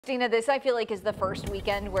Christina, this I feel like is the first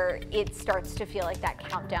weekend where it starts to feel like that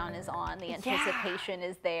countdown is on. The anticipation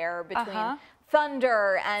is there between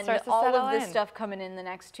thunder and all of this stuff coming in the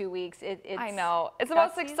next 2 weeks. I know. It's the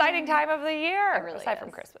most exciting time of the year, really aside from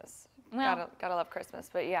Christmas. Well, gotta love Christmas,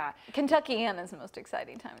 but yeah. Kentuckiana is the most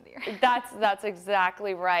exciting time of the year. That's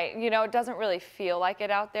exactly right. You know, it doesn't really feel like it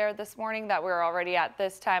out there this morning that we're already at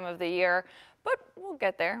this time of the year, but we'll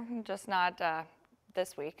get there, just not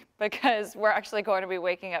this week, because we're actually going to be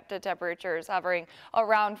waking up to temperatures hovering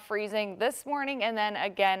around freezing this morning and then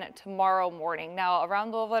again tomorrow morning. Now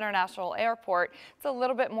around Louisville International Airport, it's a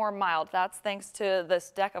little bit more mild. That's thanks to this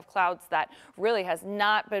deck of clouds that really has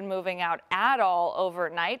not been moving out at all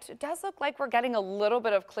overnight. It does look like we're getting a little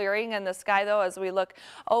bit of clearing in the sky though. As we look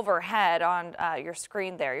overhead on your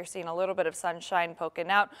screen there, you're seeing a little bit of sunshine poking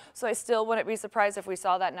out. So I still wouldn't be surprised if we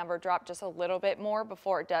saw that number drop just a little bit more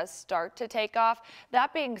before it does start to take off.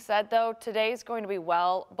 That being said, though, today is going to be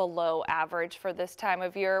well below average for this time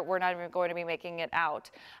of year. We're not even going to be making it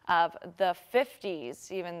out of the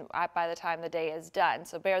 50s even by the time the day is done.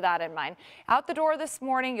 So bear that in mind. Out the door this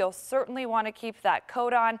morning, you'll certainly want to keep that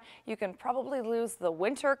coat on. You can probably lose the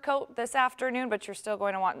winter coat this afternoon, but you're still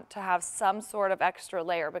going to want to have some sort of extra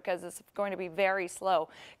layer because it's going to be very slow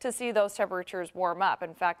to see those temperatures warm up.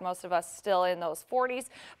 In fact, most of us still in those 40s.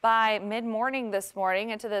 By mid-morning this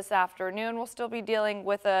morning into this afternoon, we'll still be dealing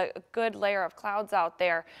with a good layer of clouds out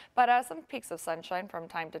there, but some peaks of sunshine from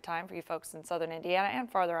time to time for you folks in southern Indiana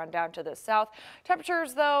and farther on down to the south.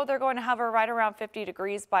 Temperatures, though, they're going to hover right around 50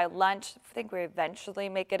 degrees by lunch. I think we eventually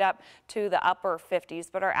make it up to the upper 50s,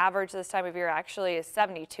 but our average this time of year actually is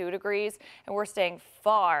 72 degrees, and we're staying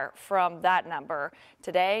far from that number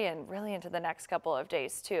today and really into the next couple of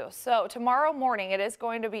days too. So tomorrow morning, it is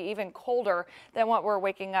going to be even colder than what we're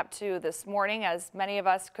waking up to this morning, as many of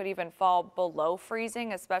us could even fall below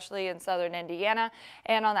freezing, especially in southern Indiana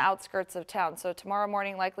and on the outskirts of town. So tomorrow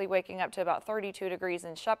morning, likely waking up to about 32 degrees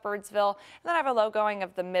in Shepherdsville, and then I have a low going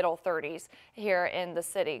of the middle 30s here in the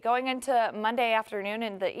city. Going into Monday afternoon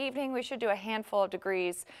and the evening, we should do a handful of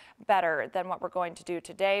degrees better than what we're going to do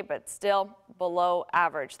today, but still below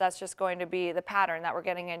average. That's just going to be the pattern that we're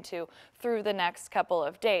getting into through the next couple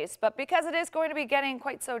of days. But because it is going to be getting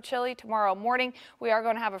quite so chilly tomorrow morning, we are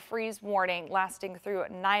going to have a freeze warning lasting through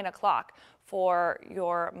 9 o'clock for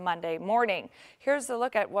your Monday morning. Here's a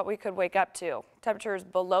look at what we could wake up to. Temperatures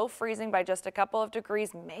below freezing by just a couple of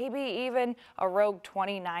degrees, maybe even a rogue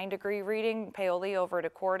 29-degree reading, Paoli over to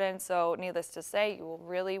Cordon. So needless to say, you will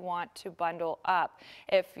really want to bundle up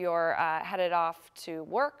if you're headed off to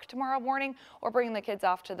work tomorrow morning or bringing the kids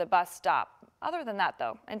off to the bus stop. Other than that,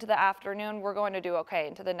 though, into the afternoon, we're going to do okay.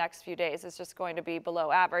 Into the next few days, it's just going to be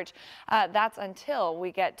below average. That's until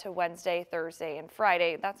we get to Wednesday, Thursday, and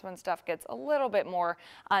Friday. That's when stuff gets a little bit more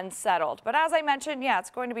unsettled. But as I mentioned, yeah,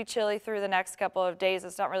 it's going to be chilly through the next couple of days.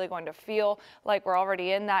 It's not really going to feel like we're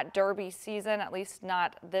already in that derby season, at least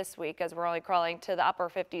not this week, as we're only crawling to the upper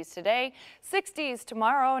 50s today. 60s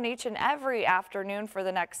tomorrow and each and every afternoon for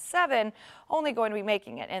the next 7. Only going to be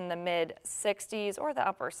making it in the mid 60s or the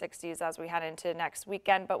upper 60s as we head into next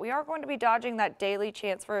weekend, but we are going to be dodging that daily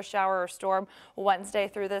chance for a shower or storm Wednesday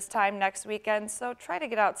through this time next weekend. So try to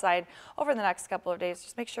get outside over the next couple of days.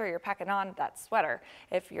 Just make sure you're packing on that sweater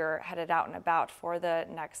if you're headed out and about for the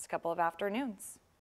next couple of afternoons.